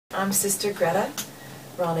I'm Sister Greta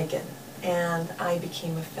Ronningen, and I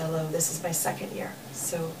became a fellow, this is my second year,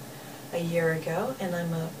 so a year ago, and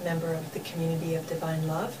I'm a member of the Community of Divine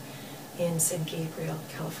Love in San Gabriel,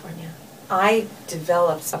 California. I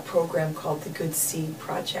developed a program called the Good Seed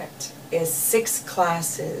Project. It's 6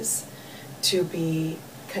 classes to be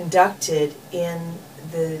conducted in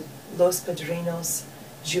the Los Padrinos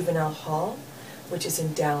Juvenile Hall, which is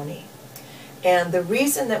in Downey. And the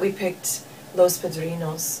reason that we picked Los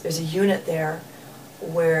Padrinos, there's a unit there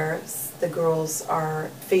where the girls are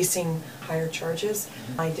facing higher charges.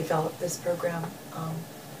 I developed this program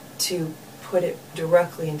to put it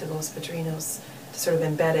directly into Los Padrinos, to sort of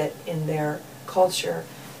embed it in their culture,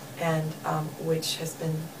 and which has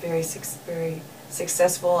been very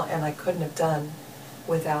successful, and I couldn't have done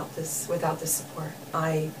without this support.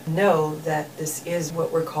 I know that this is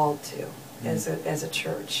what we're called to as a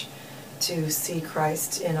church, to see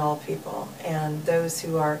Christ in all people, and those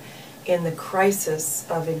who are in the crisis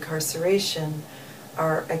of incarceration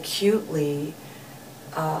are acutely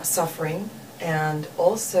suffering and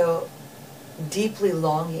also deeply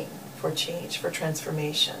longing for change, for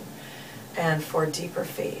transformation, and for deeper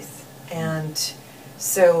faith. And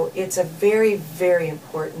so it's a very, very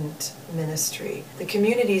important ministry. The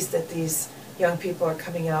communities that these young people are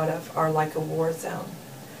coming out of are like a war zone.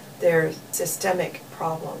 They're systemic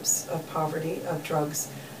problems of poverty, of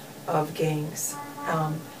drugs, of gangs,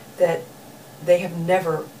 that they have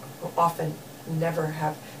never, often never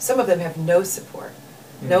have, some of them have no support,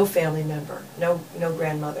 no family member, no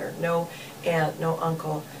grandmother, no aunt, no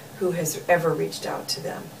uncle who has ever reached out to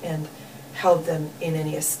them and held them in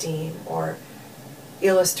any esteem or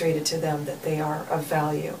illustrated to them that they are of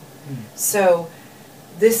value. So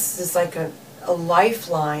this is like a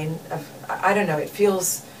lifeline of, I don't know, it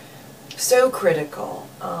feels so critical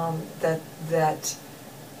that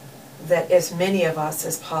as many of us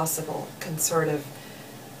as possible can sort of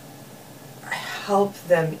help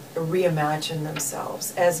them reimagine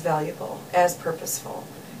themselves as valuable, as purposeful.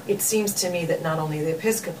 It seems to me that not only the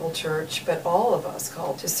Episcopal Church, but all of us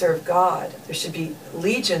called to serve God, there should be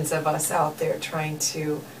legions of us out there trying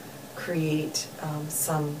to create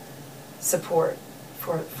some support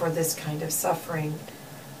for this kind of suffering.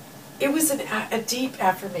 It was a deep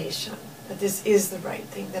affirmation that this is the right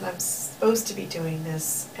thing, that I'm supposed to be doing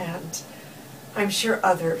this, and I'm sure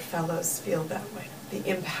other fellows feel that way. The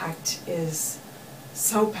impact is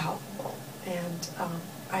so palpable, and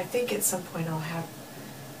I think at some point I'll have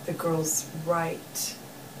the girls write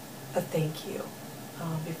a thank you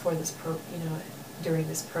before this during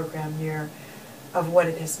this program year of what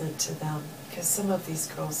it has meant to them, because some of these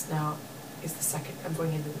girls now is I'm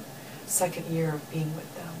going into the second year of being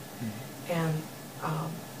with them, and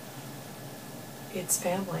it's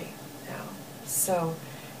family now. So,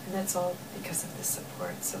 and that's all because of the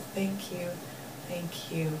support. So thank you,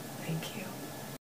 thank you, thank you.